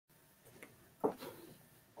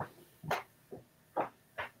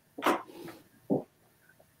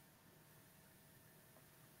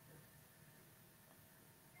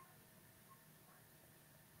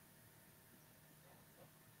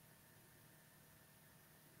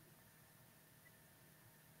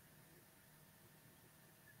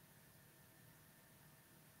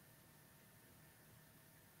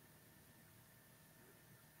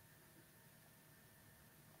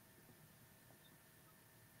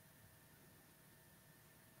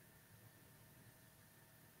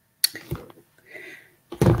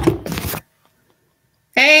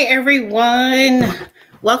Hey everyone,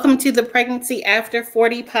 welcome to the Pregnancy After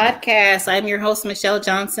 40 podcast. I'm your host, Michelle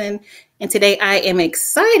Johnson, and today I am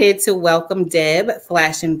excited to welcome Deb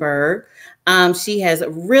Flashenberg. She has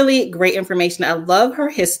really great information. I love her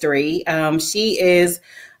history. She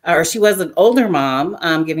was an older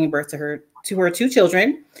mom, giving birth to her two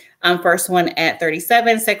children. First one at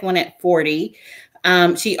 37, second one at 40.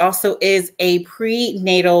 She also is a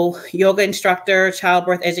prenatal yoga instructor,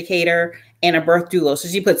 childbirth educator, and a birth doula. So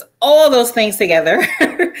she puts all those things together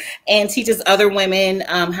and teaches other women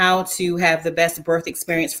how to have the best birth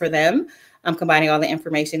experience for them, combining all the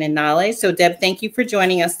information and knowledge. So Deb, thank you for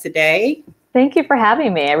joining us today. Thank you for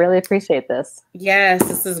having me. I really appreciate this. Yes,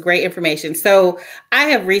 this is great information. So I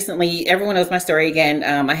have recently, everyone knows my story again.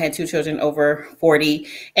 I had two children over 40.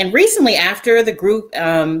 And recently after the group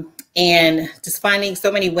and just finding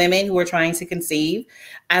so many women who are trying to conceive,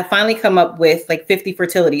 I finally come up with like 50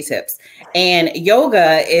 fertility tips. And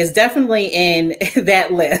yoga is definitely in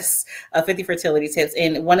that list of 50 fertility tips.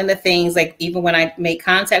 And one of the things, like even when I make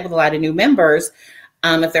contact with a lot of new members,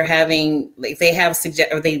 if they're having, like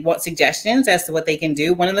they want suggestions as to what they can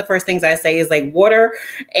do, one of the first things I say is like water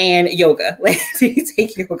and yoga. Like, do you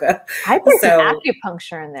take yoga? I put some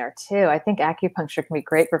acupuncture in there too. I think acupuncture can be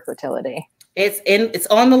great for fertility. It's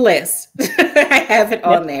on the list. I have it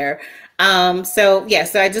on there. So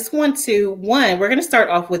I just want to, we're going to start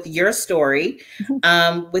off with your story,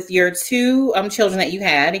 with your two children that you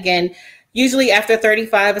had. Again, usually after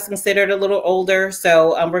 35 is considered a little older.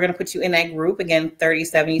 So we're going to put you in that group again,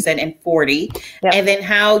 37, you said, and 40. Yep. And then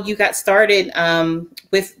how you got started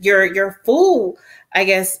with your full, I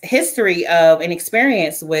guess, history of an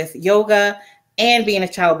experience with yoga and being a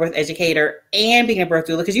childbirth educator and being a birth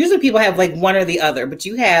doula, because usually people have like one or the other, but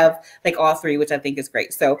you have like all three, which I think is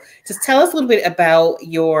great. So just tell us a little bit about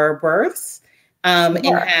your births and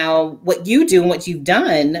how what you do and what you've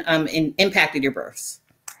done impacted your births.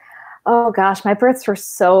 Oh gosh, my births were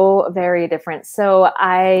so very different. So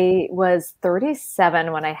I was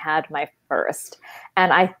 37 when I had my first,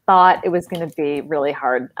 and I thought it was going to be really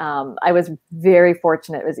hard. I was very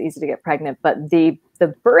fortunate. It was easy to get pregnant, but the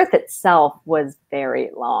birth itself was very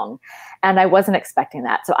long, and I wasn't expecting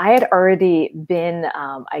that. So I had already been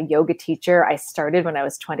a yoga teacher. I started when I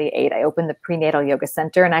was 28. I opened the Prenatal Yoga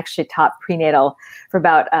Center and actually taught prenatal for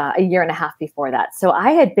about a year and a half before that. So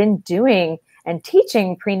I had been doing and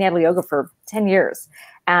teaching prenatal yoga for 10 years.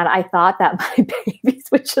 And I thought that my babies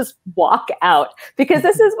would just walk out because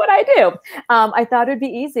this is what I do. I thought it'd be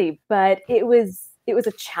easy, but it was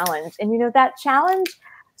a challenge. And, you know, that challenge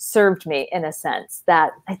served me in a sense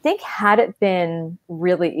that I think had it been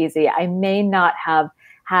really easy, I may not have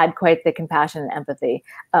had quite the compassion and empathy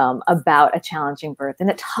about a challenging birth.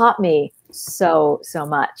 And it taught me so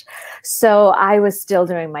much. So I was still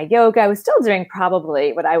doing my yoga. I was still doing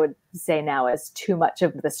probably what I would say now is too much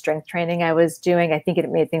of the strength training I was doing. I think it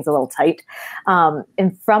made things a little tight.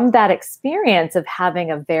 And from that experience of having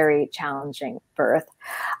a very challenging birth,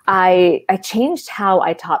 I changed how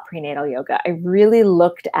I taught prenatal yoga. I really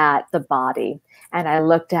looked at the body. And I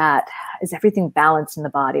looked at, is everything balanced in the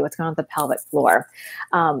body? What's going on with the pelvic floor?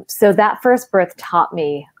 So that first birth taught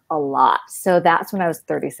me a lot. So that's when I was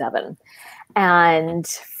 37. And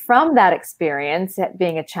from that experience, it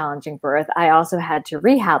being a challenging birth, I also had to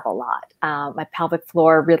rehab a lot. My pelvic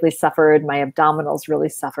floor really suffered. My abdominals really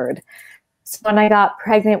suffered. So when I got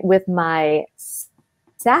pregnant with my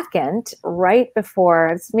second, right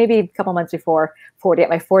before, maybe a couple months before 40, at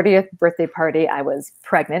my 40th birthday party, I was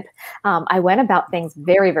pregnant. I went about things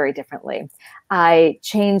very, very differently. I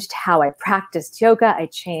changed how I practiced yoga. I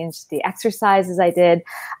changed the exercises I did.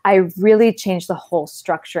 I really changed the whole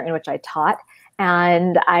structure in which I taught.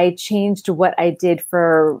 And I changed what I did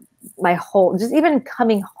for my whole, just even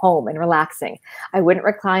coming home and relaxing. I wouldn't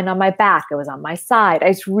recline on my back. I was on my side. I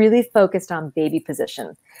was really focused on baby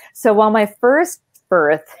position. So while my first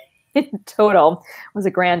birth in total was a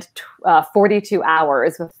grand 42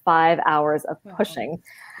 hours with 5 hours of pushing.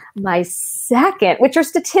 My second, which are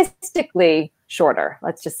statistically shorter,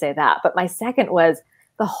 let's just say that. But my second was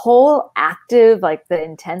the whole active, like the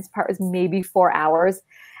intense part was maybe 4 hours.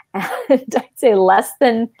 And I'd say less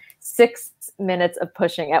than 6 minutes of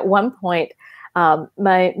pushing. At one point,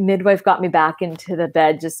 my midwife got me back into the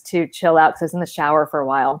bed just to chill out because I was in the shower for a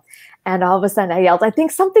while. And all of a sudden I yelled, I think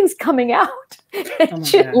something's coming out. And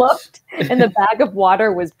she looked and the bag of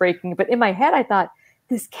water was breaking. But in my head, I thought,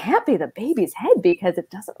 this can't be the baby's head because it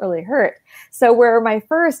doesn't really hurt. So where my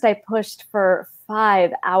first, I pushed for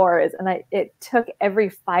 5 hours and it took every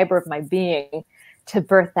fiber of my being to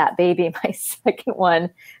birth that baby. My second one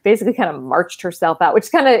basically kind of marched herself out, which is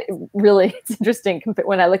kind of really, it's interesting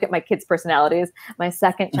when I look at my kids' personalities. My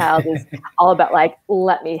second child is all about like,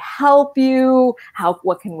 let me help you.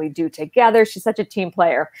 What can we do together? She's such a team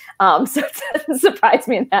player. So it doesn't surprise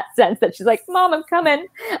me in that sense that she's like, Mom, I'm coming.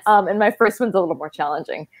 And my first one's a little more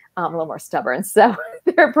challenging, a little more stubborn. So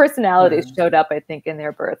their personalities showed up, I think, in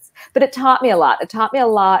their births. But it taught me a lot. It taught me a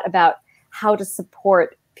lot about how to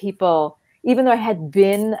support people. Even though I had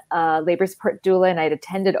been a labor support doula and I'd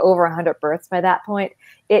attended over 100 births by that point,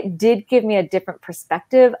 it did give me a different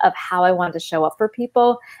perspective of how I wanted to show up for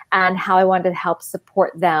people and how I wanted to help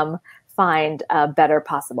support them find a better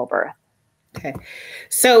possible birth. Okay.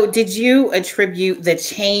 So did you attribute the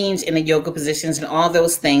change in the yoga positions and all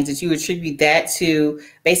those things, did you attribute that to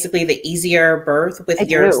basically the easier birth with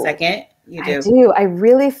your second? You do. I do. I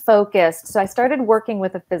really focused. So I started working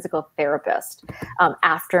with a physical therapist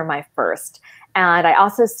after my first. And I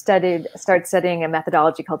also started studying a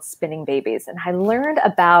methodology called spinning babies. And I learned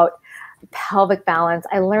about pelvic balance.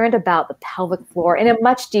 I learned about the pelvic floor in a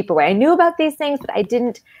much deeper way. I knew about these things, but I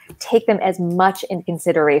didn't take them as much into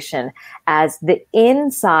consideration as the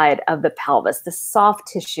inside of the pelvis, the soft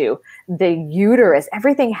tissue, the uterus.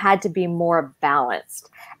 Everything had to be more balanced.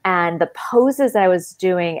 And the poses I was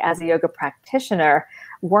doing as a yoga practitioner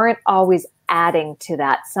weren't always adding to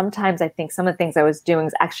that. Sometimes I think some of the things I was doing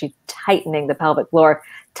was actually tightening the pelvic floor,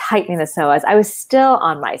 tightening the psoas. I was still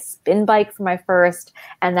on my spin bike for my first,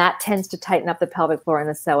 and that tends to tighten up the pelvic floor and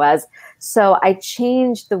the psoas. So I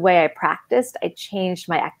changed the way I practiced. I changed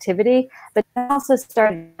my activity, but I also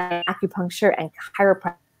started acupuncture and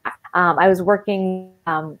chiropractic. I was working,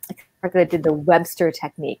 I did the Webster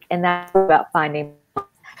technique, and that's about finding.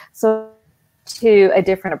 So to a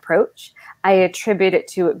different approach. I attribute it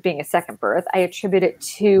to it being a second birth. I attribute it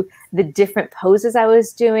to the different poses I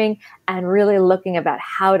was doing and really looking about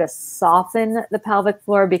how to soften the pelvic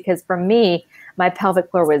floor, because for me, my pelvic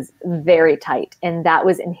floor was very tight and that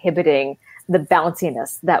was inhibiting the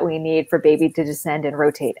bounciness that we need for baby to descend and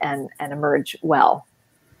rotate and emerge well.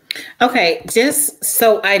 Okay, just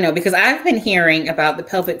so I know, because I've been hearing about the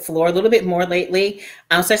pelvic floor a little bit more lately,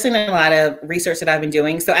 especially in a lot of research that I've been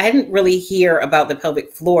doing. So I didn't really hear about the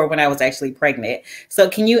pelvic floor when I was actually pregnant. So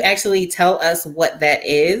can you actually tell us what that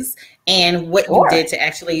is and what you did to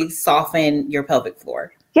actually soften your pelvic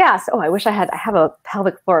floor? Yes. Oh, I have a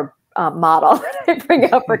pelvic floor model that I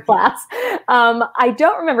bring up for class. I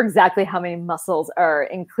don't remember exactly how many muscles are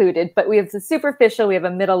included, but we have the superficial, we have a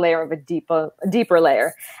middle layer of a deeper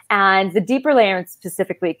layer. And the deeper layer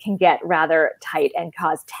specifically can get rather tight and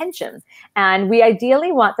cause tension. And we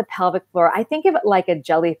ideally want the pelvic floor, I think of it like a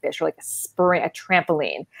jellyfish or like a spring, a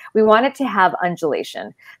trampoline. We want it to have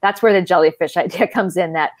undulation. That's where the jellyfish idea comes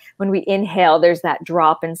in, that when we inhale, there's that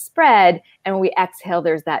drop and spread, and when we exhale,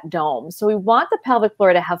 there's that dome. So we want the pelvic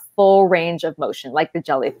floor to have full range of motion, like the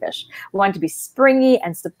jellyfish. We want it to be springy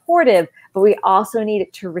and supportive, but we also need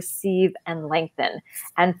it to receive and lengthen.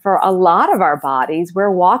 And for a lot of our bodies,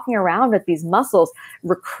 we're walking around with these muscles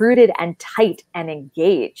recruited and tight and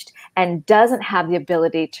engaged, and doesn't have the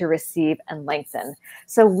ability to receive and lengthen.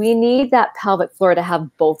 So we need that pelvic floor to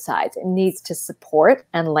have both sides. It needs to support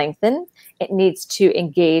and lengthen. It needs to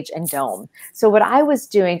engage and dome. So what I was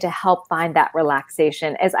doing to help find that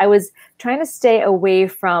relaxation is I was trying to stay away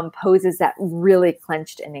from poses that really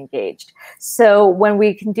clenched and engaged. So when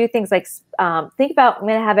we can do things like, think about, I'm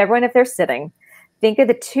going to have everyone, if they're sitting, think of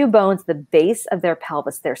the two bones, the base of their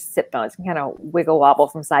pelvis, their sit bones. You can kind of wiggle wobble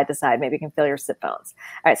from side to side. Maybe you can feel your sit bones.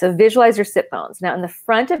 All right, so visualize your sit bones. Now in the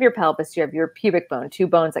front of your pelvis, you have your pubic bone, two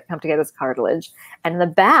bones that come together as cartilage. And in the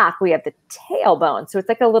back, we have the tailbone. So it's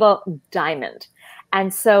like a little diamond.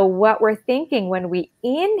 And so what we're thinking when we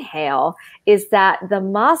inhale is that the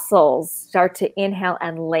muscles start to inhale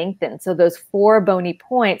and lengthen. So those four bony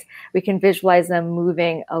points, we can visualize them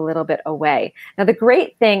moving a little bit away. Now, the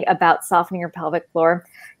great thing about softening your pelvic floor,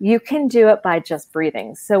 you can do it by just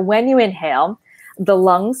breathing. So when you inhale, the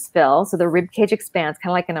lungs fill, so the rib cage expands,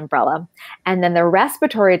 kind of like an umbrella, and then the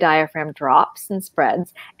respiratory diaphragm drops and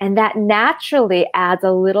spreads, and that naturally adds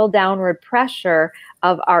a little downward pressure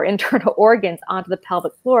of our internal organs onto the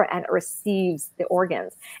pelvic floor, and it receives the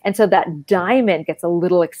organs. And so that diamond gets a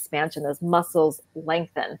little expansion, those muscles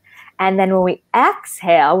lengthen. And then when we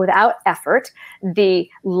exhale without effort, the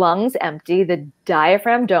lungs empty, the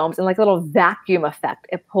diaphragm domes, and like a little vacuum effect,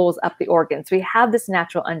 it pulls up the organs. We have this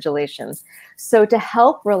natural undulation. So to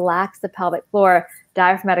help relax the pelvic floor,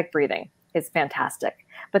 diaphragmatic breathing is fantastic.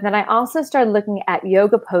 But then I also started looking at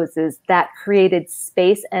yoga poses that created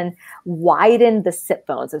space and widened the sit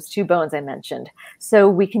bones, those two bones I mentioned. So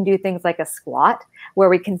we can do things like a squat, where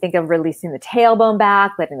we can think of releasing the tailbone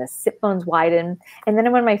back, letting the sit bones widen. And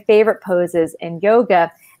then one of my favorite poses in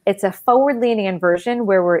yoga, it's a forward leaning inversion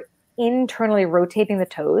where we're internally rotating the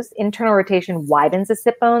toes. Internal rotation widens the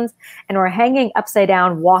sit bones, and we're hanging upside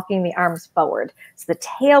down, walking the arms forward. So the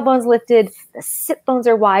tailbone's lifted, the sit bones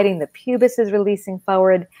are widening, the pubis is releasing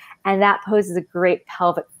forward, and that pose is a great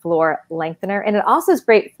pelvic floor lengthener. And it also is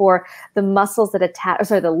great for the muscles that attach,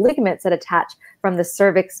 the ligaments that attach from the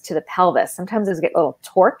cervix to the pelvis. Sometimes those get a little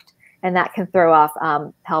torqued, and that can throw off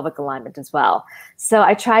pelvic alignment as well. So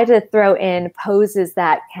I try to throw in poses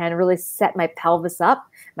that can really set my pelvis up,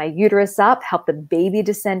 my uterus up, help the baby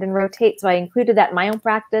descend and rotate. So I included that in my own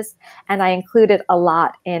practice, and I include it a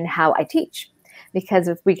lot in how I teach. Because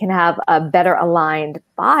if we can have a better aligned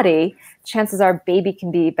body, chances are baby can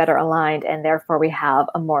be better aligned, and therefore we have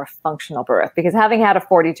a more functional birth. Because having had a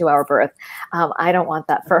 42-hour birth, I don't want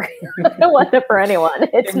that for I don't want that for anyone.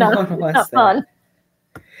 It's not fun.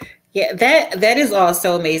 Yeah, that is all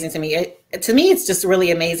so amazing to me. To me, it's just really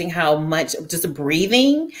amazing how much just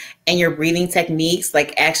breathing and your breathing techniques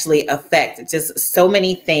like actually affect just so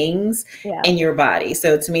many things in your body.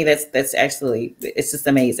 So to me, that's actually, it's just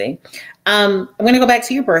amazing. I'm going to go back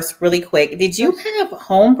to your births really quick. Did you have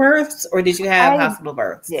home births or did you have hospital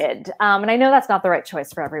births? I did. And I know that's not the right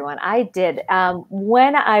choice for everyone. I did.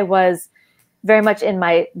 When I was very much in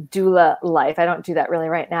my doula life, I don't do that really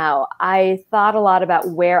right now, I thought a lot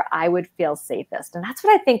about where I would feel safest. And that's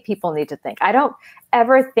what I think people need to think. I don't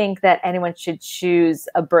ever think that anyone should choose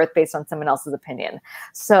a birth based on someone else's opinion.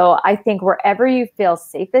 So I think wherever you feel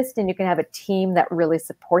safest and you can have a team that really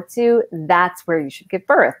supports you, that's where you should give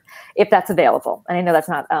birth, if that's available. And I know that's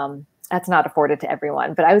not afforded to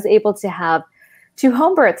everyone, but I was able to have 2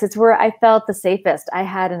 home births. It's where I felt the safest. I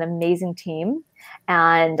had an amazing team,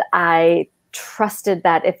 and I trusted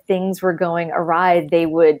that if things were going awry, they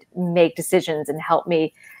would make decisions and help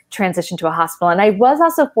me transition to a hospital. And I was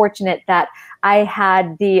also fortunate that I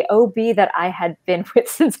had the OB that I had been with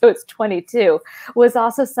since I was 22 was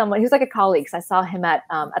also someone who's like a colleague. So I saw him at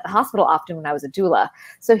the hospital often when I was a doula.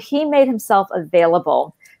 So he made himself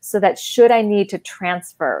available so that should I need to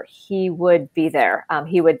transfer, he would be there.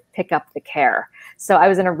 He would pick up the care. So I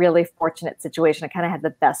was in a really fortunate situation. I kind of had the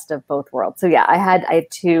best of both worlds. So yeah, I had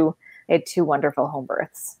two wonderful home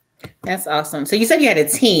births. That's awesome. So you said you had a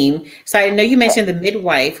team. So I know you mentioned the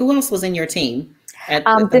midwife. Who else was in your team?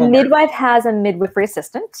 The midwife has a midwifery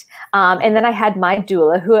assistant. And then I had my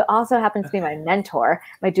doula, who also happens to be my mentor,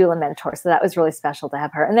 my doula mentor. So that was really special to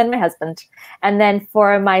have her. And then my husband. And then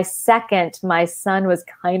for my second, my son was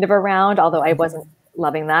kind of around, although I wasn't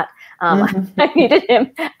loving that. I needed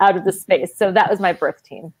him out of the space. So that was my birth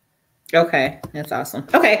team. Okay, that's awesome.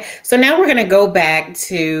 Okay, so now we're going to go back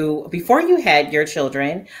to before you had your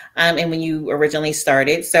children and when you originally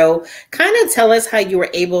started. So kind of tell us how you were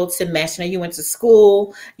able to mesh. You went to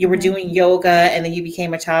school, you were doing yoga, and then you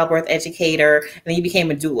became a childbirth educator, and then you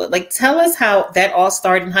became a doula. Like, tell us how that all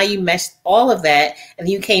started and how you meshed all of that, and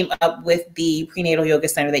then you came up with the Prenatal Yoga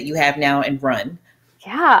Center that you have now and run.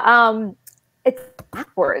 Yeah, it's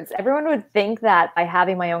backwards. Everyone would think that by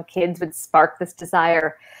having my own kids would spark this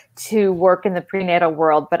desire to work in the prenatal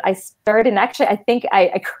world. But I started, and actually, I think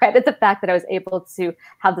I credit the fact that I was able to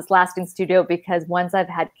have this lasting studio because once I've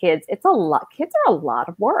had kids, it's a lot. Kids are a lot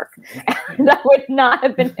of work. And I would not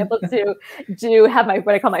have been able to have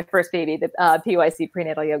what I call my first baby, the PYC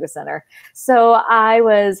Prenatal Yoga Center. So I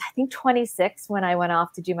was, I think, 26 when I went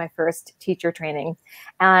off to do my first teacher training.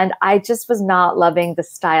 And I just was not loving the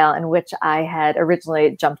style in which I had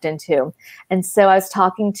originally jumped into. And so I was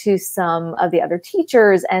talking to some of the other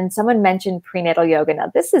teachers, and someone mentioned prenatal yoga.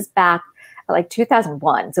 Now, this is back like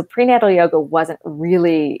 2001. So prenatal yoga wasn't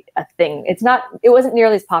really a thing. It wasn't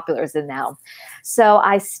nearly as popular as it is now. So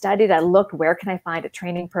I studied, I looked, where can I find a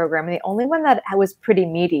training program? And the only one that was pretty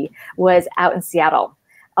meaty was out in Seattle.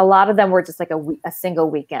 A lot of them were just like a single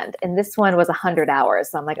weekend. And this one was 100 hours.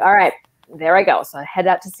 So I'm like, all right, there I go. So I head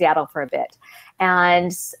out to Seattle for a bit.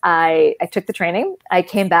 And I took the training. I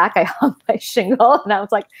came back, I hung my shingle, and I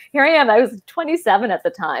was like, here I am. I was 27 at the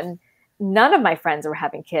time. None of my friends were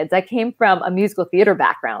having kids. I came from a musical theater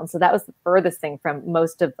background. So that was the furthest thing from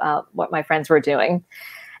most of what my friends were doing.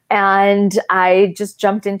 And I just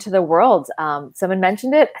jumped into the world. Someone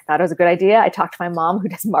mentioned it. I thought it was a good idea. I talked to my mom who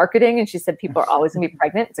does marketing, and she said people are always going to be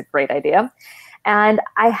pregnant. It's a great idea. And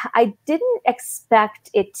I didn't expect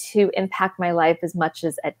it to impact my life as much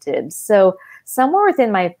as it did. So somewhere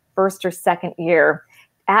within my first or second year,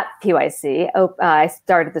 at PYC, I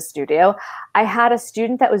started the studio. I had a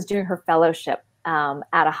student that was doing her fellowship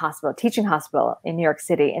at a hospital, teaching hospital in New York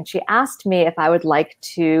City. And she asked me if I would like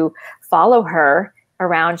to follow her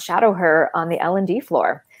around, shadow her on the L&D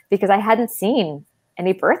floor, because I hadn't seen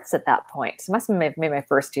any births at that point. So it must have been maybe my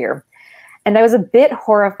first year. And I was a bit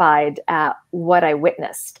horrified at what I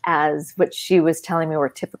witnessed as what she was telling me were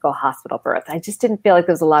typical hospital births. I just didn't feel like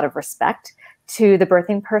there was a lot of respect to the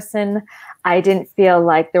birthing person. I didn't feel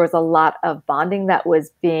like there was a lot of bonding that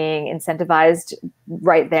was being incentivized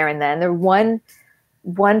right there and then. There was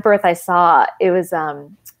one birth I saw, it was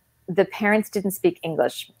the parents didn't speak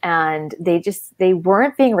English, and they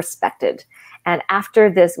weren't being respected. And after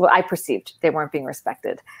this, well, I perceived they weren't being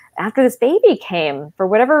respected. After this baby came, for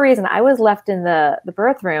whatever reason, I was left in the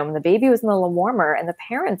birth room. The baby was in the little warmer, and the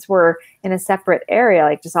parents were in a separate area,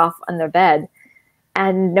 like just off on their bed.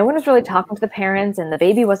 And no one was really talking to the parents, and the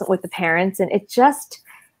baby wasn't with the parents. And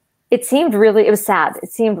it seemed really, it was sad.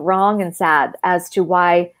 It seemed wrong and sad as to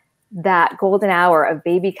why that golden hour of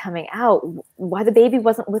baby coming out, why the baby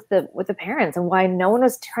wasn't with the parents, and why no one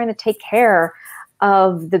was trying to take care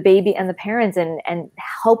of the baby and the parents and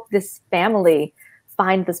help this family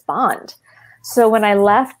find this bond. So when I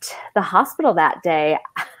left the hospital that day,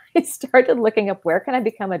 I started looking up, where can I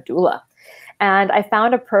become a doula? And I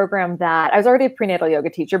found a program that, I was already a prenatal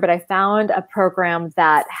yoga teacher, but I found a program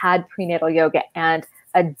that had prenatal yoga and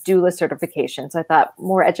a doula certification. So I thought,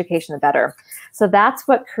 more education, the better. So that's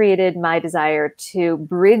what created my desire to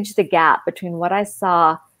bridge the gap between what I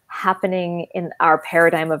saw happening in our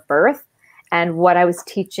paradigm of birth and what I was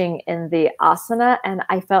teaching in the asana. And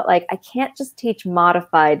I felt like I can't just teach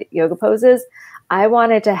modified yoga poses. I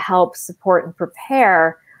wanted to help support and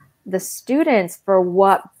prepare the students for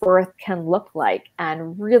what birth can look like,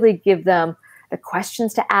 and really give them the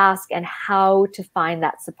questions to ask and how to find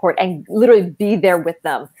that support, and literally be there with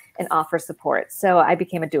them and offer support. So I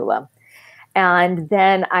became a doula. And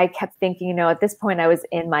then I kept thinking, at this point I was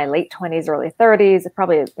in my late 20s, early 30s,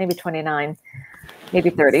 probably maybe 29,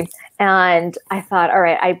 maybe 30. And I thought, all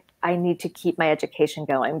right, I need to keep my education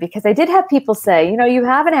going, because I did have people say, you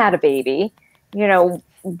haven't had a baby,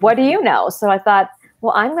 what do you know? So I thought,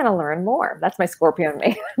 well, I'm going to learn more. That's my Scorpio in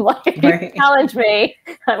me. Like, if you challenge me,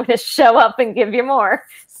 I'm going to show up and give you more.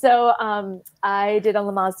 So I did a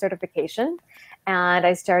Lamaze certification, and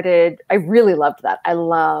I really loved that. I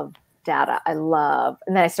love data. And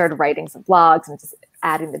then I started writing some blogs and just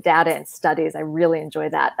adding the data and studies. I really enjoy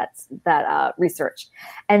that research.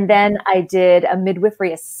 And then I did a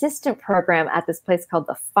midwifery assistant program at this place called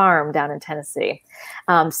The Farm down in Tennessee.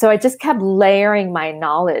 So I just kept layering my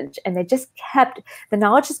knowledge, and the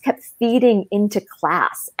knowledge just kept feeding into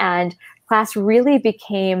class. And class really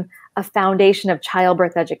became a foundation of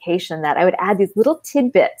childbirth education, that I would add these little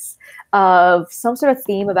tidbits of some sort of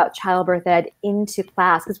theme about childbirth ed into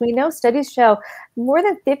class. Because we know studies show more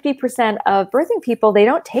than 50% of birthing people, they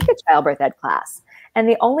don't take a childbirth ed class. And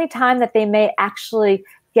the only time that they may actually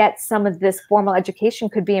get some of this formal education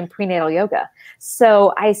could be in prenatal yoga.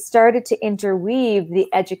 So I started to interweave the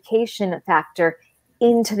education factor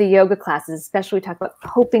into the yoga classes. Especially, we talk about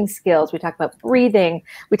coping skills, we talk about breathing,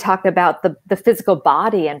 we talk about the physical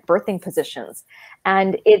body and birthing positions.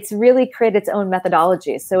 And it's really created its own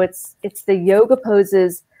methodology. So it's the yoga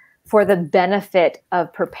poses for the benefit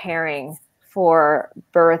of preparing for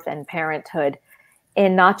birth and parenthood,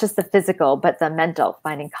 in not just the physical, but the mental,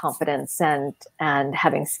 finding confidence and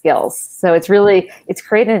having skills. So it's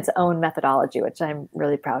created its own methodology, which I'm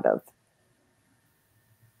really proud of.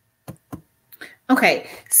 Okay,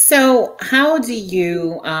 so how do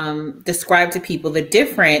you describe to people the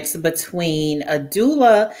difference between a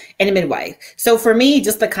doula and a midwife? So for me,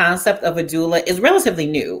 just the concept of a doula is relatively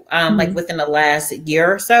new, like within the last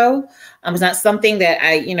year or so. It's not something that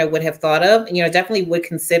I, would have thought of. Definitely would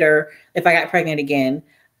consider if I got pregnant again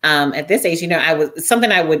at this age.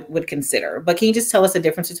 Something I would consider. But can you just tell us the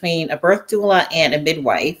difference between a birth doula and a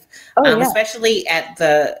midwife, especially at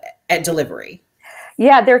delivery?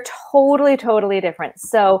 Yeah, they're totally, totally different.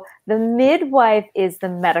 So the midwife is the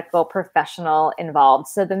medical professional involved.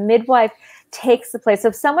 So the midwife takes the place. So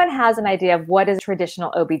if someone has an idea of what is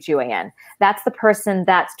traditional OBGYN, that's the person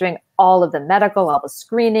that's doing all of the medical, all the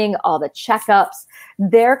screening, all the checkups.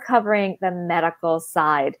 They're covering the medical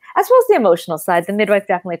side as well as the emotional side. The midwife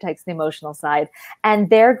definitely takes the emotional side, and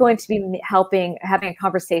they're going to be having a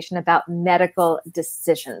conversation about medical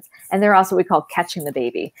decisions. And they're also what we call catching the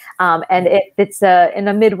baby. And if it's in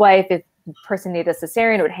a midwife, if person needed a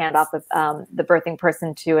cesarean, it would hand off the birthing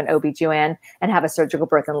person to an OB-GYN and have a surgical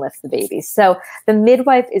birth and lift the baby. So the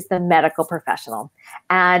midwife is the medical professional,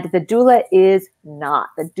 and the doula is not.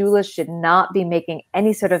 The doula should not be making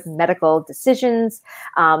any sort of medical decisions.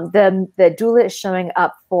 The doula is showing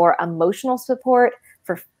up for emotional support,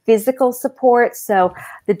 for physical support. So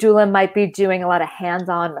the doula might be doing a lot of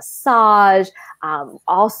hands-on massage,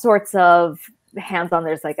 all sorts of hands-on.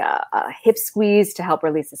 There's like a hip squeeze to help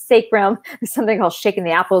release the sacrum. There's something called shaking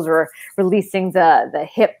the apples, or releasing the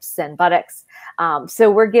hips and buttocks. So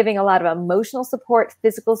we're giving a lot of emotional support,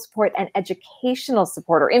 physical support, and educational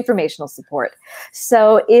support or informational support.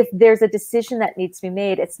 So if there's a decision that needs to be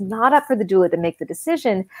made, it's not up for the doula to make the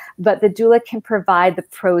decision, but the doula can provide the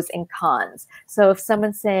pros and cons. So if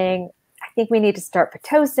someone's saying, I think we need to start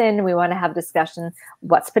Pitocin, we want to have a discussion,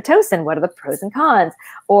 what's Pitocin? What are the pros and cons?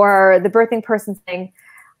 Or the birthing person saying,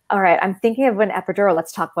 all right, I'm thinking of an epidural,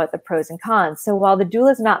 let's talk about the pros and cons. So while the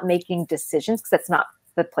doula is not making decisions, because that's not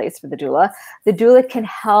the place for the doula can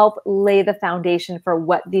help lay the foundation for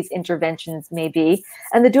what these interventions may be.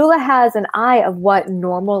 And the doula has an eye of what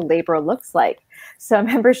normal labor looks like. So I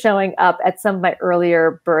remember showing up at some of my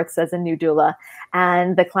earlier births as a new doula,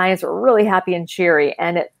 and the clients were really happy and cheery.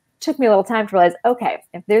 And it took me a little time to realize, okay,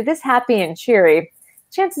 if they're this happy and cheery,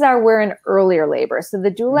 chances are we're in earlier labor. So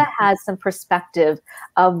the doula has some perspective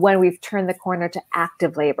of when we've turned the corner to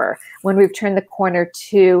active labor, when we've turned the corner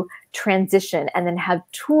to transition, and then have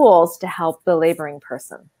tools to help the laboring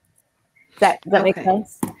person. Does that make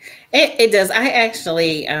sense? It does. I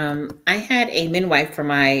actually, I had a midwife for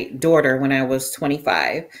my daughter when I was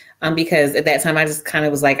 25, because at that time I just kind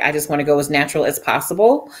of was like, I just want to go as natural as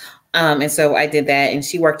possible. And so I did that, and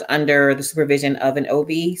she worked under the supervision of an OB.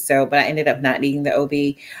 But I ended up not needing the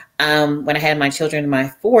OB. When I had my children in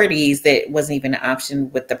my 40s, that wasn't even an option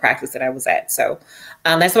with the practice that I was at. So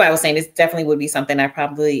that's why I was saying this definitely would be something I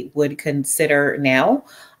probably would consider now.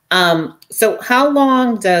 So how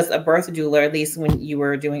long does a birth doula, at least when you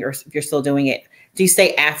were doing, or if you're still doing it, do you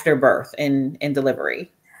stay after birth and delivery?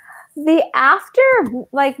 The after,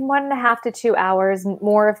 like 1.5 to 2 hours,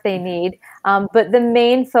 more if they need. But the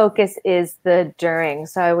main focus is the during.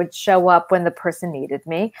 So I would show up when the person needed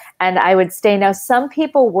me, and I would stay. Now, some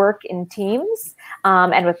people work in teams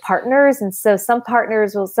and with partners. And so some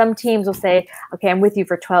teams will say, okay, I'm with you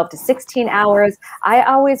for 12 to 16 hours. I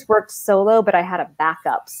always worked solo, but I had a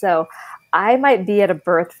backup. So I might be at a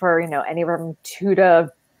birth for, anywhere from 2 to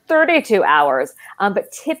 32 hours.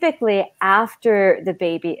 But typically after the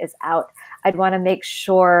baby is out, I'd want to make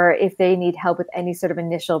sure if they need help with any sort of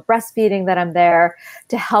initial breastfeeding that I'm there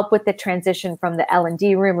to help with the transition from the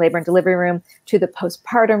L&D room, labor and delivery room, to the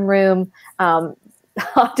postpartum room.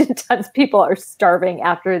 Oftentimes people are starving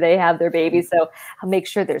after they have their baby. So I'll make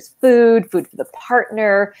sure there's food for the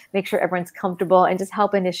partner, make sure everyone's comfortable, and just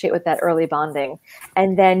help initiate with that early bonding.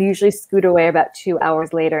 And then usually scoot away about 2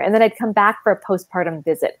 hours later. And then I'd come back for a postpartum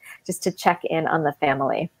visit just to check in on the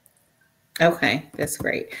family. Okay, that's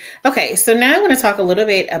great. Okay, so now I want to talk a little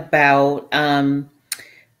bit about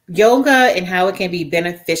yoga and how it can be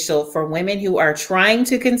beneficial for women who are trying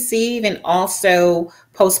to conceive and also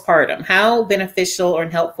postpartum. How beneficial or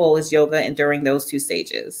helpful is yoga during those two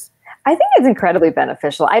stages? I think it's incredibly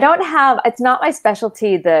beneficial. It's not my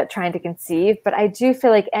specialty, the trying to conceive, but I do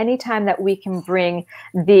feel like anytime that we can bring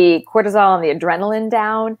the cortisol and the adrenaline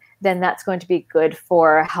down, then that's going to be good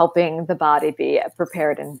for helping the body be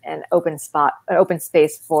prepared and open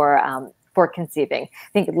space for conceiving. I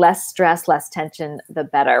think less stress, less tension, the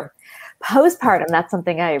better. Postpartum, that's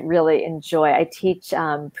something I really enjoy. I teach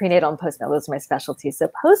prenatal and postnatal. Those are my specialties. So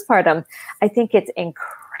postpartum, I think it's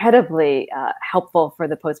incredibly helpful for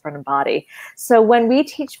the postpartum body. So when we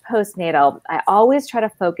teach postnatal, I always try to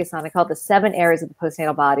focus on, I call it the 7 areas of the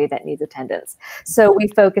postnatal body that needs attendance. So we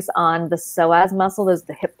focus on the psoas muscle, those are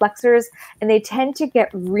the hip flexors, and they tend to get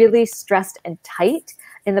really stressed and tight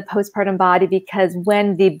in the postpartum body, because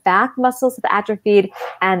when the back muscles have atrophied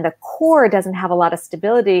and the core doesn't have a lot of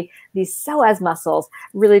stability, these psoas muscles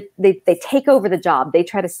really, they take over the job. They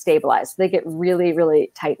try to stabilize. So they get really,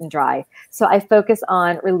 really tight and dry. So I focus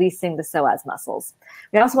on releasing the psoas muscles.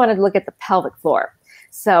 We also want to look at the pelvic floor.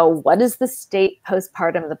 So what is the state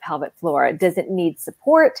postpartum of the pelvic floor? Does it need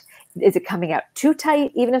support? Is it coming out too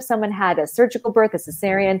tight? Even if someone had a surgical birth, a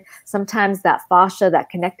cesarean, sometimes that fascia, that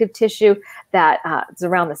connective tissue that is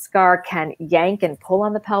around the scar can yank and pull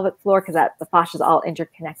on the pelvic floor because the fascia is all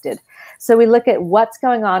interconnected. So we look at what's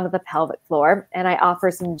going on with the pelvic floor, and I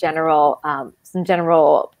offer some general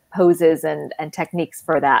poses and techniques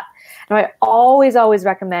for that. Now, I always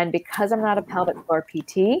recommend, because I'm not a pelvic floor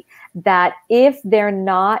PT, that if they're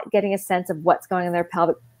not getting a sense of what's going on in their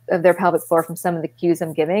pelvic of their pelvic floor from some of the cues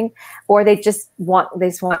I'm giving, or they just want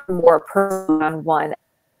more personal one-on-one.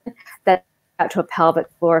 That's out to a pelvic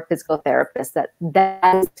floor physical therapist.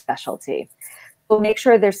 That is specialty. We'll make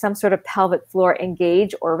sure there's some sort of pelvic floor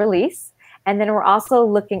engage or release. And then we're also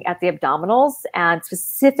looking at the abdominals and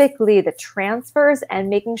specifically the transfers, and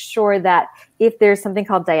making sure that if there's something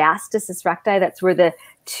called diastasis recti, that's where the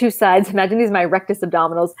two sides, imagine these are my rectus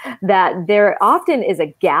abdominals, that there often is a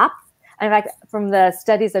gap. And in fact, from the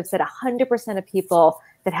studies, I've said 100% of people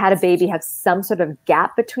that had a baby have some sort of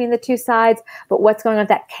gap between the two sides. But what's going on with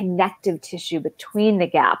that connective tissue between the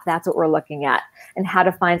gap? That's what we're looking at, and how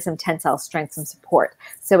to find some tensile strength, some support.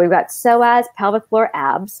 So we've got psoas, pelvic floor,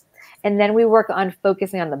 abs. And then we work on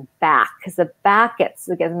focusing on the back, because the back gets,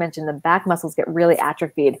 like I mentioned, the back muscles get really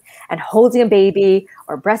atrophied. And holding a baby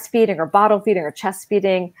or breastfeeding or bottle feeding or chest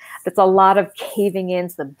feeding, that's a lot of caving in.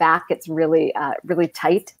 So the back gets really, really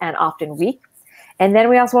tight and often weak. And then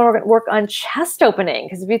we also want to work on chest opening,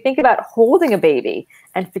 because if you think about holding a baby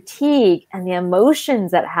and fatigue and the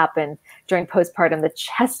emotions that happen during postpartum, the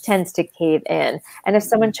chest tends to cave in. And if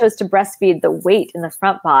someone chose to breastfeed, the weight in the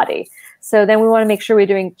front body. So then we want to make sure we're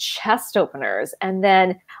doing chest openers. And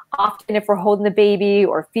then often if we're holding the baby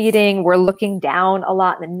or feeding, we're looking down a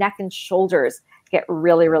lot, and the neck and shoulders get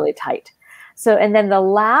really, really tight. So, and then the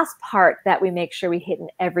last part that we make sure we hit in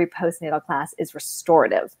every postnatal class is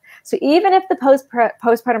restorative. So even if the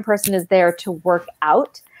postpartum person is there to work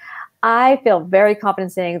out, I feel very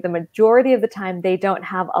confident saying the majority of the time they don't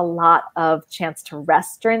have a lot of chance to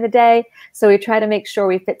rest during the day. So we try to make sure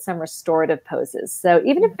we fit some restorative poses. So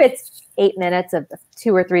even if it's 8 minutes of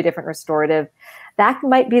 2 or 3 different restorative, that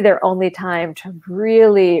might be their only time to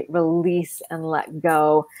really release and let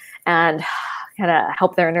go and kind of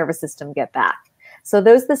help their nervous system get back. So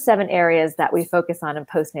those are the 7 areas that we focus on in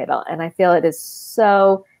postnatal. And I feel it is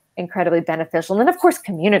so incredibly beneficial. And then of course,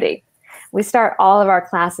 community. We start all of our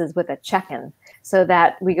classes with a check-in, so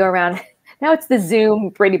that we go around. Now it's the Zoom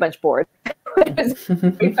Brady Bunch board. We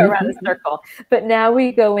go around the circle. But now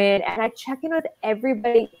we go in and I check in with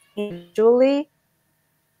everybody individually,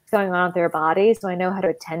 what's going on with their body, so I know how to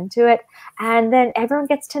attend to it. And then everyone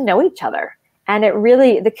gets to know each other. And it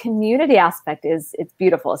really, the community aspect it's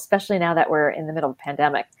beautiful, especially now that we're in the middle of a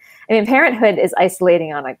pandemic. I mean, parenthood is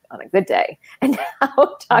isolating on a good day, and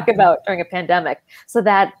now talk about during a pandemic. So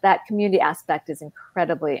that community aspect is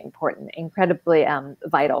incredibly important, incredibly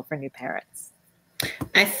vital for new parents.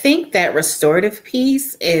 I think that restorative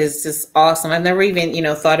piece is just awesome. I've never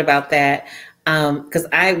even, thought about that. Because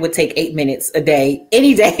I would take 8 minutes a day,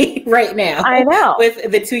 any day right now. I know.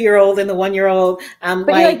 With the 2-year-old and the 1-year-old.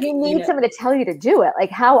 But you need someone to tell you to do it.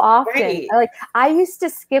 Like how often? Right. Like I used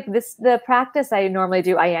to skip the practice I normally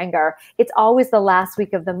do, Iyengar. It's always the last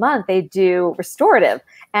week of the month they do restorative.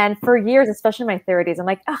 And for years, especially in my 30s, I'm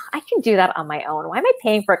like, oh, I can do that on my own. Why am I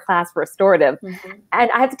paying for a class for restorative? Mm-hmm.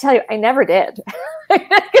 And I have to tell you, I never did.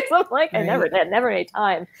 Because I'm like, I never did, never made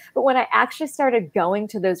time. But when I actually started going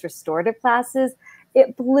to those restorative classes,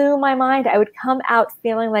 it blew my mind. I would come out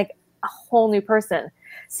feeling like a whole new person.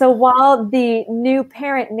 So while the new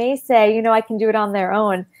parent may say, I can do it on their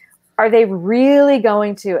own, are they really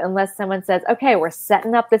going to, unless someone says, okay, we're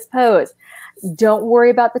setting up this pose. Don't worry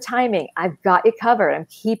about the timing. I've got you covered. I'm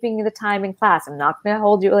keeping the time in class. I'm not going to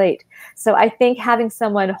hold you late. So I think having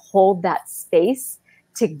someone hold that space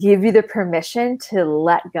to give you the permission to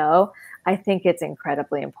let go, I think it's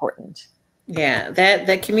incredibly important. Yeah,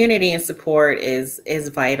 that community and support is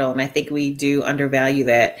vital. And I think we do undervalue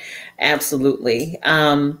that. Absolutely.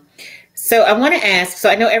 So I want to ask, so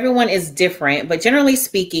I know everyone is different, but generally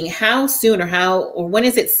speaking, how soon or when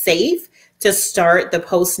is it safe to start the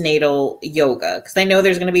postnatal yoga? Because I know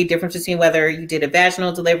there's going to be a difference between whether you did a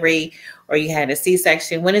vaginal delivery or you had a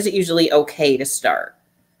C-section. When is it usually okay to start?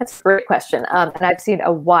 That's a great question. And I've seen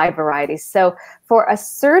a wide variety. So for a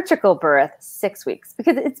surgical birth, 6 weeks,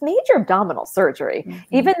 because it's major abdominal surgery.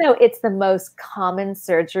 Mm-hmm. Even though it's the most common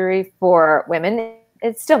surgery for women,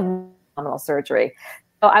 it's still abdominal surgery.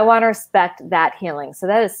 So I want to respect that healing. So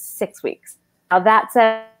that is 6 weeks. Now that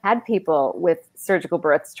said, I had people with surgical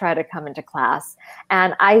births try to come into class,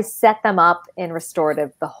 and I set them up in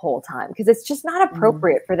restorative the whole time because it's just not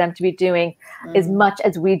appropriate for them to be doing as much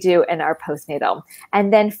as we do in our postnatal.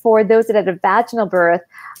 And then for those that had a vaginal birth,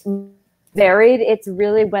 varied, it's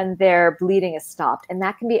really when their bleeding is stopped, and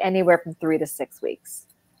that can be anywhere from 3 to 6 weeks.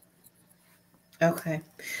 Okay.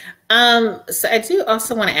 So I do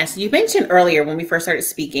also want to ask, you mentioned earlier when we first started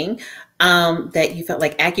speaking, that you felt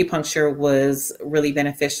like acupuncture was really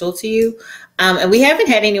beneficial to you. And we haven't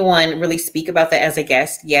had anyone really speak about that as a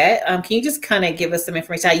guest yet. Can you just kind of give us some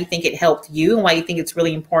information, how you think it helped you and why you think it's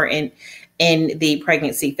really important in the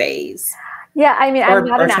pregnancy phase? Yeah, I mean, I'm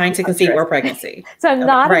not or an trying to conceive or acupuncturist. pregnancy. So I'm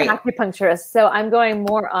not Right. an acupuncturist. So I'm going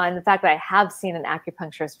more on the fact that I have seen an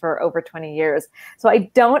acupuncturist for over 20 years. So I'm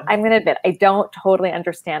going to admit, I don't totally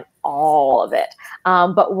understand all of it.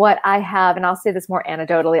 But what I have, and I'll say this more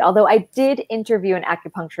anecdotally, although I did interview an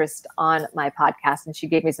acupuncturist on my podcast and she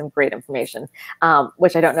gave me some great information,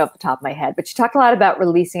 which I don't know off the top of my head, but she talked a lot about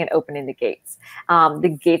releasing and opening the gates.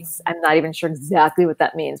 The gates, I'm not even sure exactly what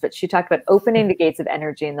that means, but she talked about opening the gates of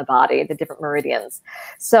energy in the body, the different meridians.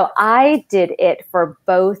 So I did it for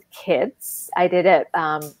both kids. I did it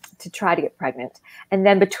to try to get pregnant. And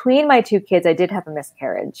then between my two kids, I did have a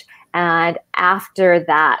miscarriage. And after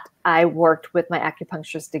that, I worked with my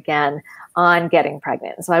acupuncturist again on getting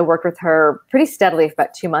pregnant. So I worked with her pretty steadily for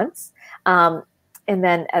about 2 months. And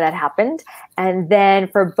then that happened. And then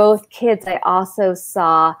for both kids, I also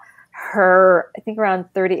saw her, I think around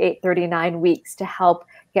 38, 39 weeks to help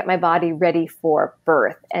get my body ready for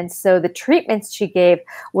birth. And so the treatments she gave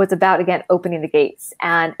was about, again, opening the gates.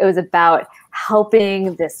 And it was about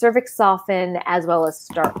helping the cervix soften as well as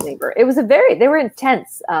start labor. It was they were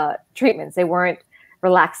intense treatments. They weren't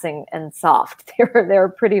relaxing and soft. They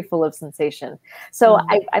were pretty full of sensation. So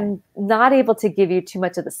I'm not able to give you too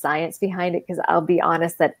much of the science behind it because I'll be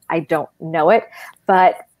honest that I don't know it.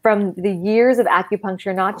 But from the years of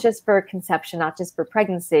acupuncture, not just for conception, not just for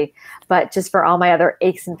pregnancy, but just for all my other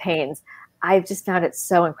aches and pains, I've just found it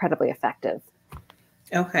so incredibly effective.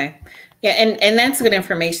 Okay. Yeah. And that's good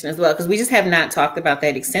information as well, because we just have not talked about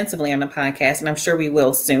that extensively on the podcast, and I'm sure we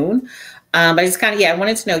will soon. But I just kind of, I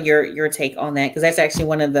wanted to know your take on that, because that's actually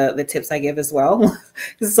one of the tips I give as well.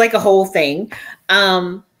 It's like a whole thing.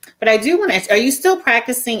 But I do want to ask, are you still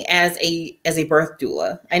practicing as a birth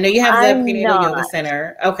doula? I know you have the Prenatal Yoga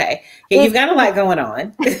Center. Okay. Yeah, you've got a lot going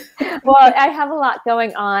on. Well, I have a lot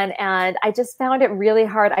going on, and I just found it really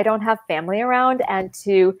hard. I don't have family around, and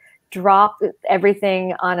to drop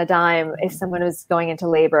everything on a dime if someone was going into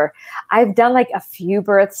labor. I've done like a few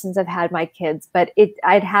births since I've had my kids, but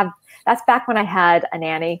that's back when I had a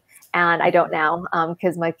nanny, and I don't now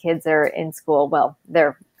because my kids are in school. Well,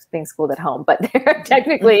 they're being schooled at home, but they're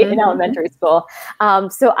technically in elementary school.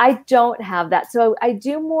 So I don't have that. So I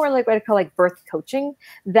do more like what I call like birth coaching,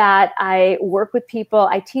 that I work with people.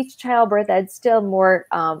 I teach childbirth ed, still more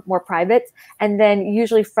private. And then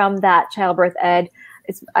usually from that childbirth ed,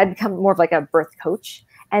 I become more of like a birth coach.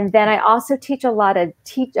 And then I also teach a lot of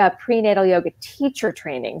prenatal yoga teacher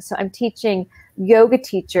training. So I'm teaching yoga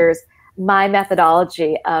teachers my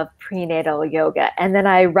methodology of prenatal yoga. And then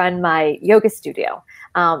I run my yoga studio.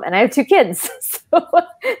 And I have 2 kids. So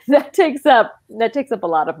that takes up a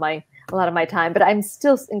lot of my time, but I'm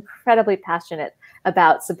still incredibly passionate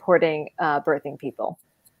about supporting birthing people.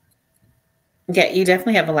 Yeah, you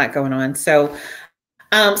definitely have a lot going on. So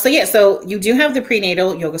you do have the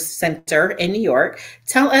Prenatal Yoga Center in New York.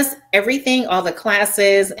 Tell us everything, all the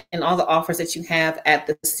classes and all the offers that you have at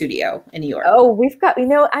the studio in New York. Oh, we've got,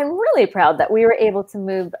 I'm really proud that we were able to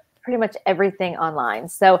move pretty much everything online.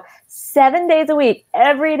 So 7 days a week,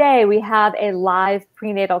 every day we have a live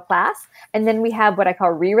prenatal class. And then we have what I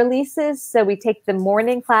call re-releases. So we take the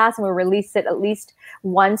morning class and we release it at least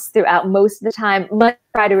once throughout most of the time. Monday,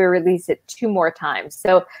 Friday, we release it 2 more times.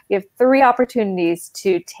 So you have 3 opportunities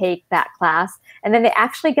to take that class. And then they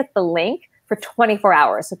actually get the link for 24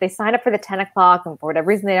 hours. So if they sign up for the 10 o'clock and for whatever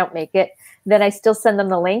reason they don't make it, then I still send them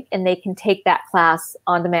the link and they can take that class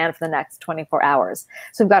on demand for the next 24 hours.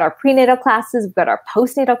 So we've got our prenatal classes, we've got our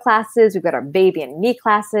postnatal classes, we've got our baby and me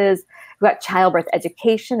classes, we've got childbirth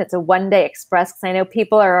education. It's a 1-day express because I know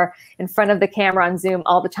people are in front of the camera on Zoom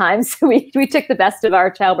all the time. So we took the best of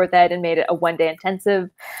our childbirth ed and made it a 1-day intensive.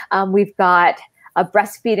 We've got a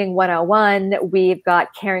breastfeeding 101. We've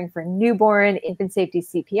got caring for newborn, infant safety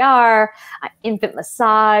CPR, infant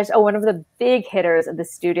massage. Oh, one of the big hitters of the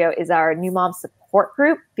studio is our new mom support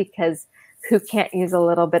group, because who can't use a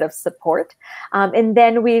little bit of support? And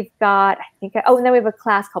then we've got, and then we have a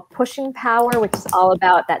class called Pushing Power, which is all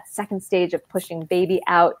about that second stage of pushing baby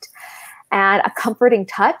out. And a comforting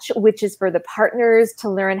touch, which is for the partners to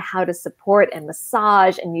learn how to support and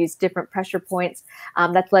massage and use different pressure points.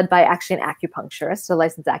 That's led by actually an acupuncturist, a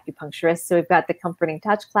licensed acupuncturist. So we've got the comforting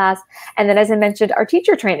touch class. And then, as I mentioned, our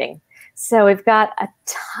teacher training. So we've got a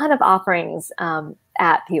ton of offerings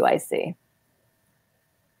at PYC.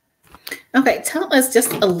 Okay, tell us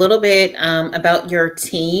just a little bit about your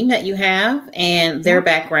team that you have and their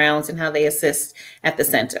backgrounds and how they assist at the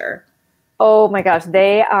center. Oh my gosh,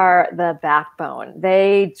 they are the backbone.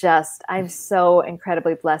 I'm so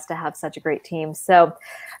incredibly blessed to have such a great team. So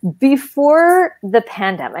before the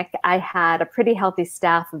pandemic, I had a pretty healthy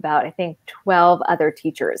staff, about, I think, 12 other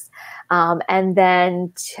teachers. And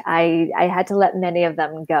then I had to let many of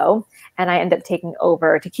them go. And I ended up taking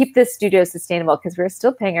over to keep this studio sustainable, because we're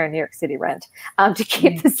still paying our New York City rent. To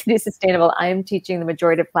keep the studio sustainable, I'm teaching the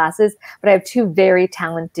majority of classes, but I have two very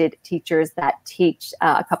talented teachers that teach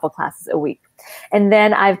a couple classes a week. And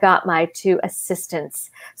then I've got my two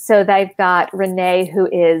assistants. So I've got Renee, who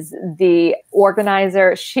is the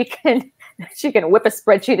organizer. She can whip a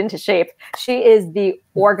spreadsheet into shape. She is the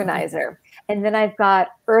organizer. And then I've got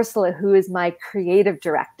Ursula, who is my creative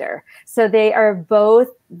director. So they are both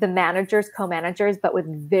the managers, co-managers, but with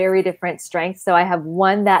very different strengths. So I have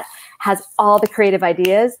one that has all the creative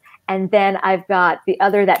ideas, and then I've got the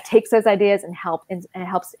other that takes those ideas and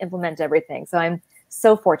helps implement everything. So I'm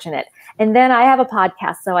so fortunate. And then I have a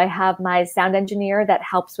podcast. So I have my sound engineer that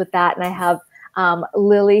helps with that. And I have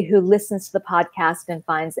Lily, who listens to the podcast and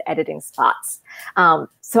finds the editing spots.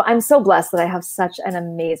 So I'm so blessed that I have such an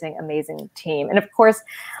amazing, amazing team. And of course,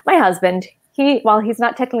 my husband, while he's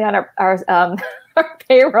not technically on our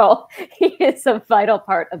payroll, he is a vital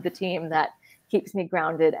part of the team that keeps me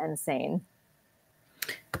grounded and sane.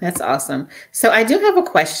 That's awesome. So I do have a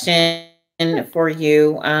question for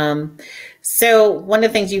you. So one of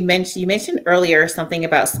the things you mentioned earlier, something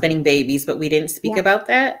about spinning babies, but we didn't speak about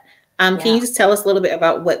that. Can you just tell us a little bit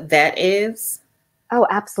about what that is? Oh,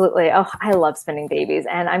 absolutely. Oh, I love spinning babies,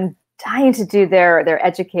 and I'm dying to do their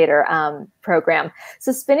Educator program.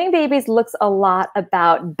 So spinning babies looks a lot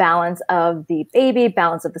about balance of the baby,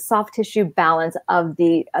 balance of the soft tissue, balance of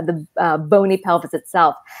the bony pelvis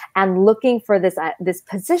itself, and looking for this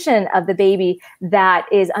position of the baby that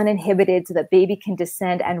is uninhibited, so that baby can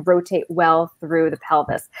descend and rotate well through the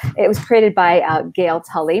pelvis. It was created by Gail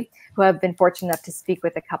Tully, who I've been fortunate enough to speak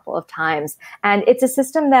with a couple of times. And it's a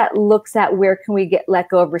system that looks at where can we let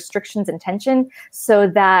go of restrictions and tension, so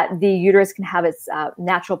that the uterus can have its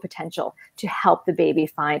natural potential to help the baby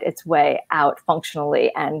find its way out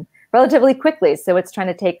functionally and relatively quickly. So it's trying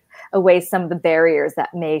to take away some of the barriers that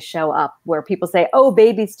may show up where people say, oh,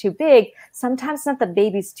 baby's too big. Sometimes it's not the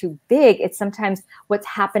baby's too big. It's sometimes what's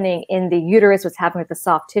happening in the uterus, what's happening with the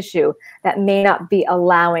soft tissue that may not be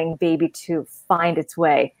allowing baby to find its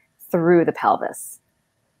way through the pelvis.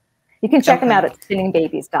 You can check them out at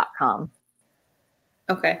spinningbabies.com.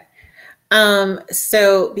 Okay.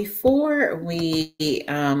 So before we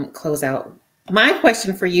close out, my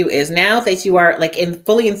question for you is, now that you are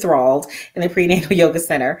fully enthralled in the Prenatal Yoga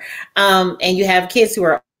Center, and you have kids who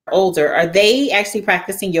are older, are they actually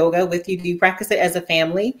practicing yoga with you? Do you practice it as a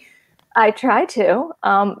family? I try to.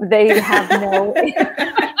 They have no...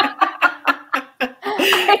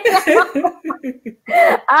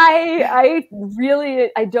 I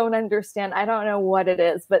don't understand. I don't know what it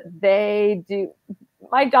is, but they do.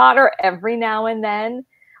 My daughter every now and then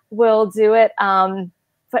will do it.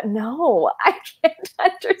 But no, I can't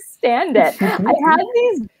understand it. I had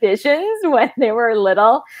these visions when they were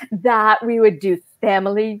little that we would do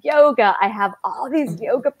family yoga. I have all these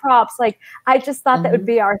yoga props. I just thought that would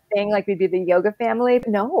be our thing. We'd be the yoga family.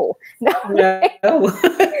 No. No,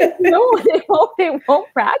 they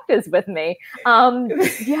won't practice with me. I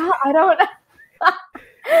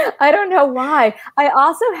don't know why. I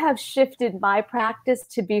also have shifted my practice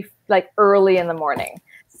to be early in the morning.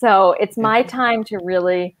 So it's my time to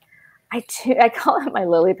really, I call it my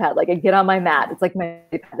lily pad. I get on my mat. It's like my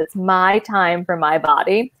lily pad. It's my time for my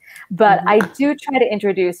body. But I do try to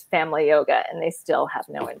introduce family yoga, and they still have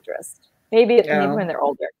no interest. Maybe when they're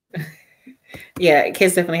older. Yeah,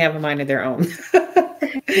 kids definitely have a mind of their own.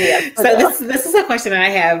 So this is a question I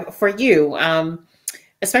have for you.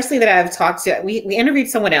 Especially that I've talked to, we interviewed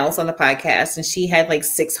someone else on the podcast, and she had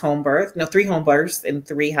 3 home births and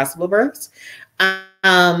 3 hospital births.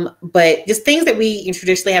 But just things that we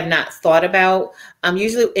traditionally have not thought about.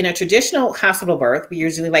 Usually in a traditional hospital birth, we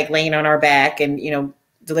usually laying on our back and,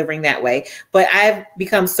 delivering that way. But I've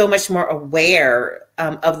become so much more aware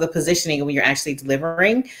of the positioning when you're actually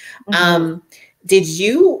delivering. Did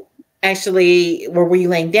you actually, were you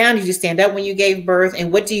laying down? Did you stand up when you gave birth?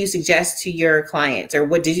 And what do you suggest to your clients, or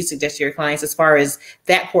what did you suggest to your clients as far as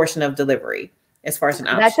that portion of delivery, as far as an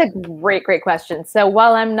option? That's a great question. So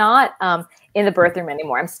while I'm not in the birth room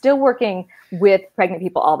anymore, I'm still working with pregnant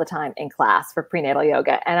people all the time in class for prenatal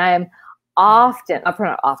yoga. And I am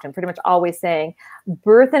pretty much always saying,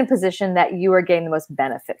 birth in a position that you are getting the most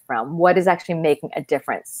benefit from. What is actually making a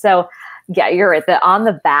difference? So Yeah, you're right. On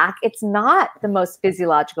the back, it's not the most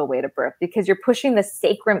physiological way to birth because you're pushing the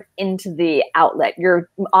sacrum into the outlet.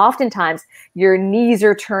 Oftentimes your knees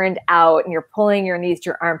are turned out and you're pulling your knees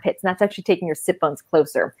to your armpits, and that's actually taking your sit bones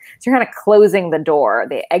closer. So you're kind of closing the door,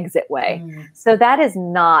 the exit way. So that is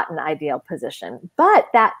not an ideal position. But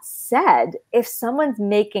that said, if someone's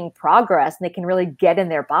making progress and they can really get in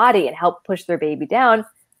their body and help push their baby down,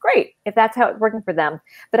 great, if that's how it's working for them.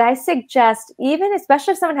 But I suggest, even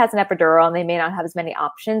especially if someone has an epidural and they may not have as many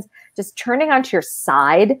options, just turning onto your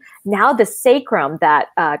side. Now the sacrum, that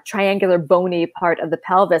triangular bony part of the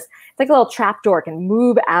pelvis, it's like a little trapdoor, can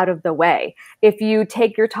move out of the way. If you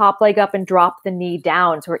take your top leg up and drop the knee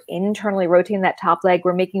down, so we're internally rotating that top leg,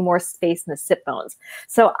 we're making more space in the sit bones.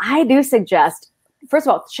 So I do suggest, first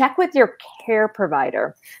of all, check with your care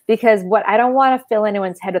provider, because I don't want to fill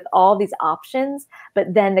anyone's head with all these options,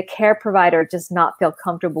 but then the care provider just not feel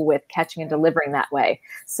comfortable with catching and delivering that way.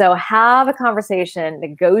 So have a conversation,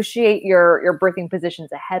 negotiate your birthing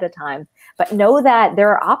positions ahead of time, but know that there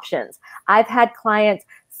are options. I've had clients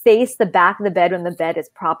face the back of the bed when the bed is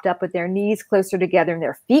propped up with their knees closer together and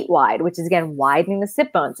their feet wide, which is again widening the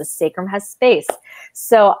sit bones. The sacrum has space.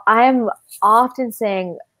 So I'm often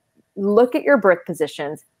saying, look at your birth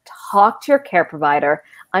positions, talk to your care provider,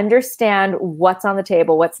 understand what's on the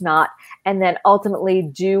table, what's not, and then ultimately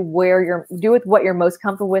do with what you're most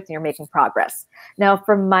comfortable with and you're making progress. Now,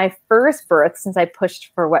 for my first birth, since I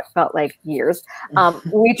pushed for what felt like years,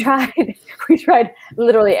 we tried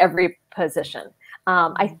literally every position.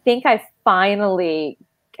 I think I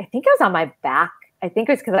was on my back. I think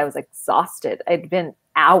it was because I was exhausted. I'd been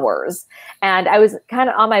hours and I was kind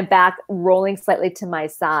of on my back, rolling slightly to my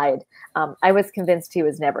side. I was convinced he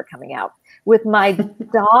was never coming out. With my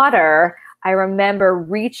daughter, I remember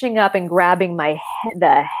reaching up and grabbing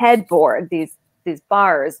the headboard, these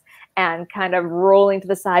bars, and kind of rolling to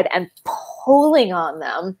the side and pulling on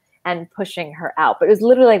them and pushing her out. But it was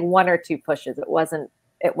literally like 1 or 2 pushes. It wasn't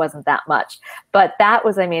that much. But that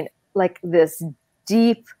was, like this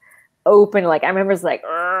deep open, like I remember it's like,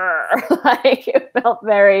 like it felt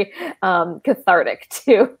very cathartic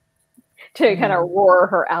to kind of roar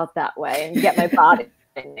her out that way and get my body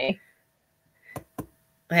in me.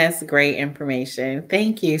 That's great information.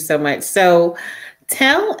 Thank you so much. So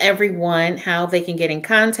tell everyone how they can get in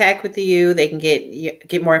contact with you. They can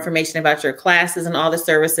get more information about your classes and all the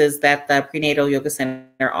services that the Prenatal Yoga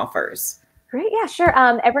Center offers. Great. Yeah, sure.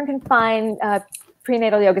 Everyone can find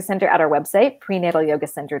Prenatal Yoga Center at our website,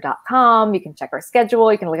 prenatalYogaCenter.com. You can check our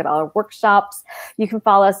schedule. You can look at all our workshops. You can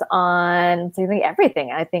follow us on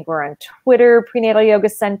everything. I think we're on Twitter, Prenatal Yoga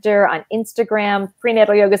Center, on Instagram,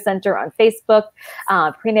 Prenatal Yoga Center, on Facebook,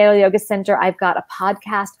 Prenatal Yoga Center. I've got a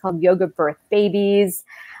podcast called Yoga Birth Babies.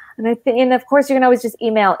 And of course, you can always just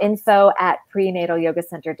email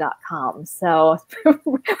info@prenatalYogaCenter.com. So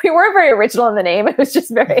we weren't very original in the name. It was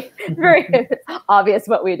just very, very obvious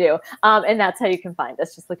what we do. And that's how you can find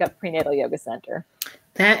us. Just look up Prenatal Yoga Center.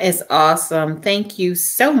 That is awesome. Thank you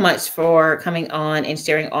so much for coming on and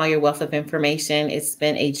sharing all your wealth of information. It's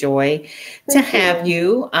been a joy to have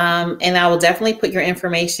you. And I will definitely put your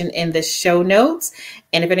information in the show notes.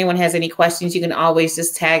 And if anyone has any questions, you can always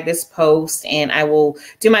just tag this post and I will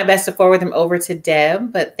do my best to forward them over to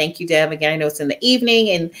Deb. But thank you, Deb. Again, I know it's in the evening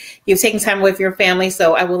and you've taken time with your family,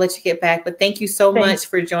 so I will let you get back. But thank you so much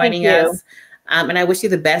for joining us. And I wish you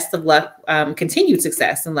the best of luck, continued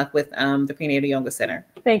success and luck with the Prenatal Yoga Center.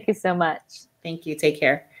 Thank you so much. Thank you. Take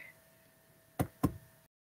care.